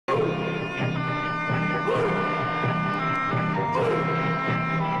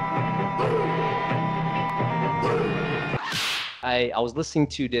I was listening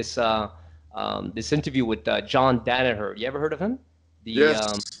to this interview with John Danaher. You ever heard of him? The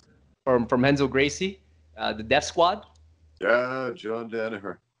Yes. from Henzo Gracie, the Death Squad. Yeah, John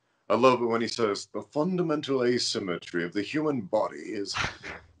Danaher. I love it when he says the fundamental asymmetry of the human body is.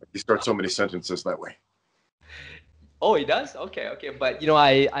 He starts so many sentences that way. Oh, he does? Okay, okay. But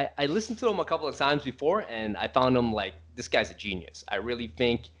I listened to him a couple of times before, and I found him like this guy's a genius. I really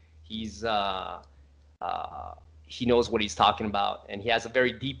think he's uh, he knows what he's talking about, and he has a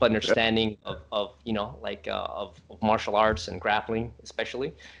very deep Yeah. understanding of of martial arts and grappling,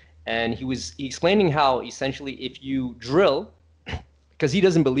 especially. And he was explaining how essentially if you drill, because he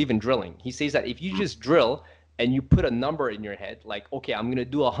doesn't believe in drilling, he says that if you Mm, just drill and you put a number in your head, like okay, I'm gonna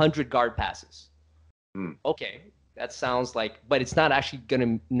do 100 guard passes. mm, Okay, that sounds like, but it's not actually going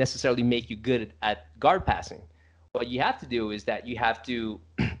to necessarily make you good at guard passing. What you have to do is that you have to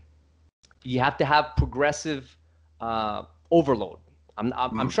have progressive overload. I'm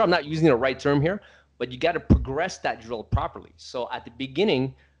mm. sure I'm not using the right term here, but you got to progress that drill properly. So at the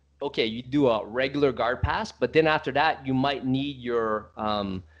beginning, okay, you do a regular guard pass, but then after that, you might need your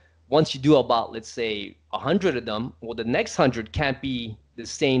once you do about, let's say, 100 of them, well, the next 100 can't be the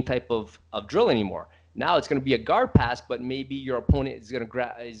same type of drill anymore. Now it's going to be a guard pass, but maybe your opponent is going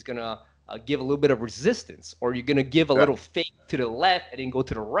to give a little bit of resistance, or you're going to give a Yeah. little fake to the left and then go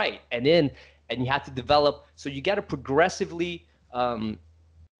to the right, and you have to develop. So you got to progressively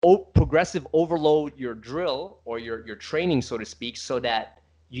progressive overload your drill or your training, so to speak, so that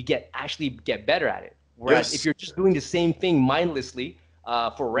you get better at it. Whereas if Yes. you're just doing the same thing mindlessly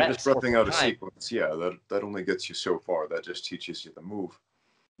for You're just reps or roughing for out a time. sequence. Yeah, that only gets you so far. That just teaches you the move.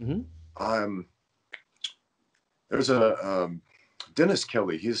 Mm-hmm. Um, there's a Dennis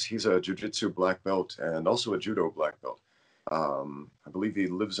Kelly. He's a jiu-jitsu black belt and also a judo black belt. I believe he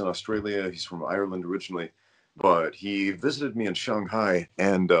lives in Australia. He's from Ireland originally, but he visited me in Shanghai,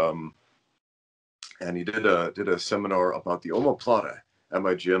 and he did a seminar about the omoplata at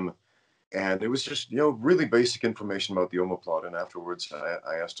my gym, and it was just really basic information about the omoplata. And afterwards,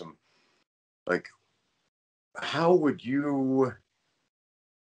 I asked him, like, how would you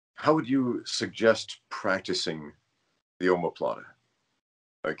how would you suggest practicing the omoplata?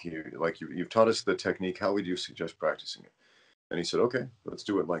 You've taught us the technique. How would you suggest practicing it? And he said, okay, let's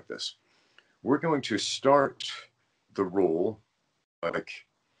do it like this. We're going to start the roll like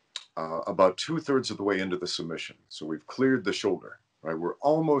about 2/3 of the way into the submission. So we've cleared the shoulder, right? We're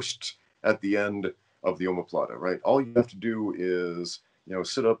almost at the end of the omoplata, right? All you have to do is,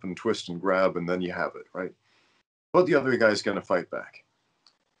 sit up and twist and grab, and then you have it, right? But the other guy's going to fight back.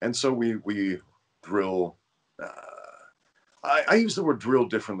 And so we drill. I use the word drill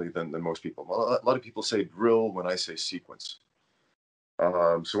differently than most people. A lot of people say drill when I say sequence.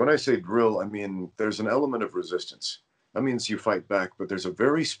 So when I say drill, I mean there's an element of resistance. That means you fight back, but there's a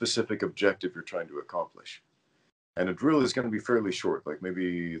very specific objective you're trying to accomplish. And a drill is going to be fairly short, like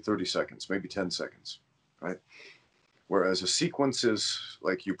maybe 30 seconds, maybe 10 seconds, right? Whereas a sequence is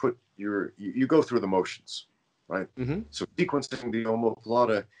like you go through the motions, right? Mm-hmm. So sequencing the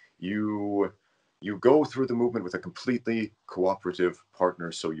omoplata, you you go through the movement with a completely cooperative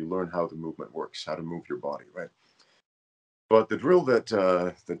partner, so you learn how the movement works, how to move your body, right? But the drill that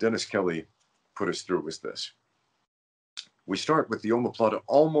Dennis Kelly put us through was this: we start with the omoplata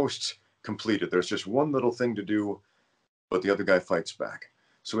almost completed. There's just one little thing to do, but the other guy fights back.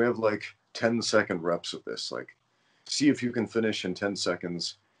 So we have like 10-second reps of this. Like, see if you can finish in 10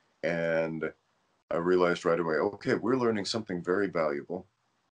 seconds. And I realized right away, okay, we're learning something very valuable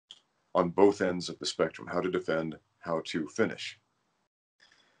on both ends of the spectrum: how to defend, how to finish.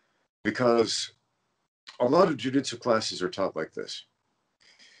 Because a lot of jiu-jitsu classes are taught like this: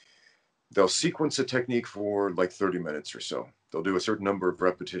 they'll sequence a technique for like 30 minutes or so. They'll do a certain number of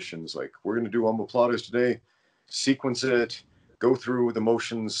repetitions, like, we're going to do omoplatas today, sequence it, go through the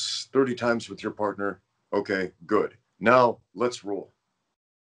motions 30 times with your partner. Okay, good. Now let's roll.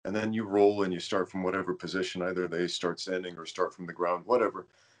 And then you roll and you start from whatever position. Either they start standing or start from the ground, whatever.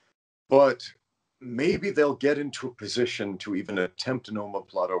 But maybe they'll get into a position to even attempt an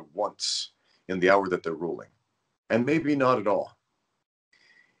omoplata once in the hour that they're rolling. And maybe not at all.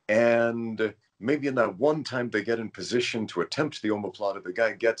 And maybe in that one time they get in position to attempt the omoplata, the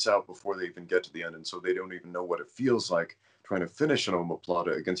guy gets out before they even get to the end. And so they don't even know what it feels like trying to finish an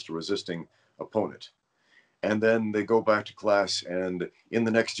omoplata against a resisting opponent. And then they go back to class, and in the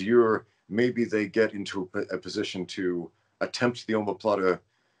next year, maybe they get into a position to attempt the omoplata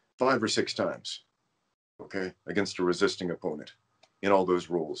 5 or 6 times, okay, against a resisting opponent in all those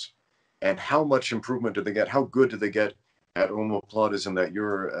roles. And how much improvement do they get? How good do they get at omoplatas in that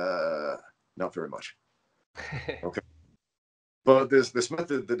you're not very much. Okay. But this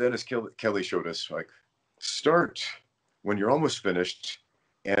method that Dennis Kelly showed us, like, start when you're almost finished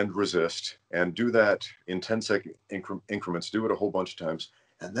and resist, and do that in 10-second increments. Do it a whole bunch of times,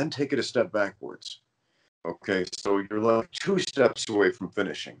 and then take it a step backwards. Okay, so you're like 2 steps away from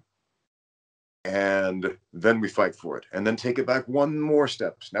finishing, and then we fight for it, and then take it back one more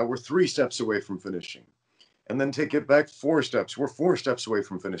step. Now we're 3 steps away from finishing, and then take it back 4 steps. We're 4 steps away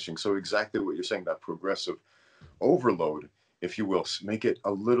from finishing. So exactly what you're saying, that progressive overload, if you will, make it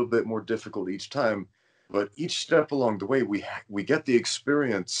a little bit more difficult each time. But each step along the way, we get the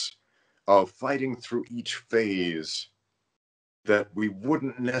experience of fighting through each phase that we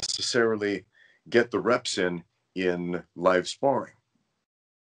wouldn't necessarily get the reps in live sparring.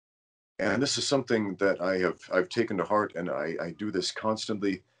 And this is something that I've taken to heart, and I do this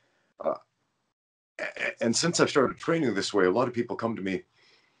constantly. Uh, and since I've started training this way, a lot of people come to me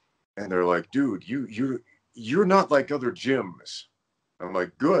and they're like, "Dude, you're not like other gyms." I'm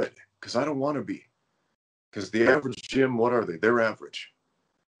like, "Good, because I don't want to be. Because the average gym, what are they? They're average.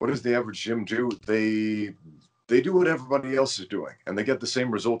 What does the average gym do? They do what everybody else is doing, and they get the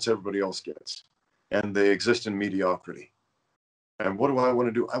same results everybody else gets, and they exist in mediocrity. And what do I want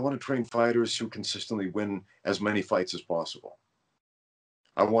to do? I want to train fighters who consistently win as many fights as possible.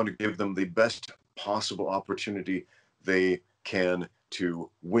 I want to give them the best possible opportunity they can to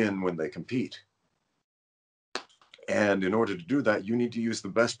win when they compete. And in order to do that, you need to use the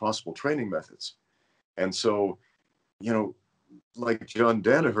best possible training methods. And so, you know, like John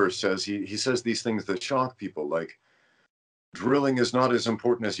Danaher says, he says these things that shock people, like drilling is not as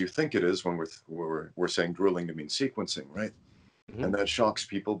important as you think it is when we're saying drilling to mean sequencing, right? Mm-hmm. And that shocks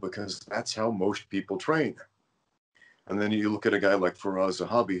people because that's how most people train. And then you look at a guy like Faraz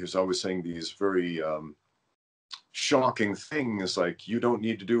Zahabi, who's always saying these very shocking things like, you don't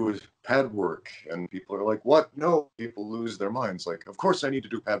need to do pad work. And people are like, what? No, people lose their minds. Like, of course I need to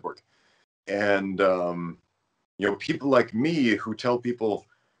do pad work. And, people like me who tell people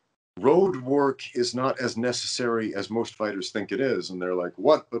road work is not as necessary as most fighters think it is. And they're like,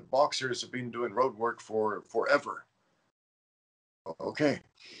 what? But boxers have been doing road work for forever. Okay.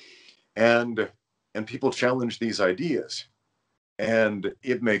 And people challenge these ideas. And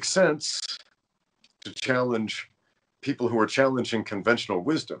it makes sense to challenge people who are challenging conventional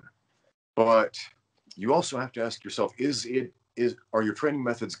wisdom. But you also have to ask yourself, are your training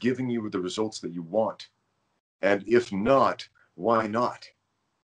methods giving you the results that you want? And if not, why not?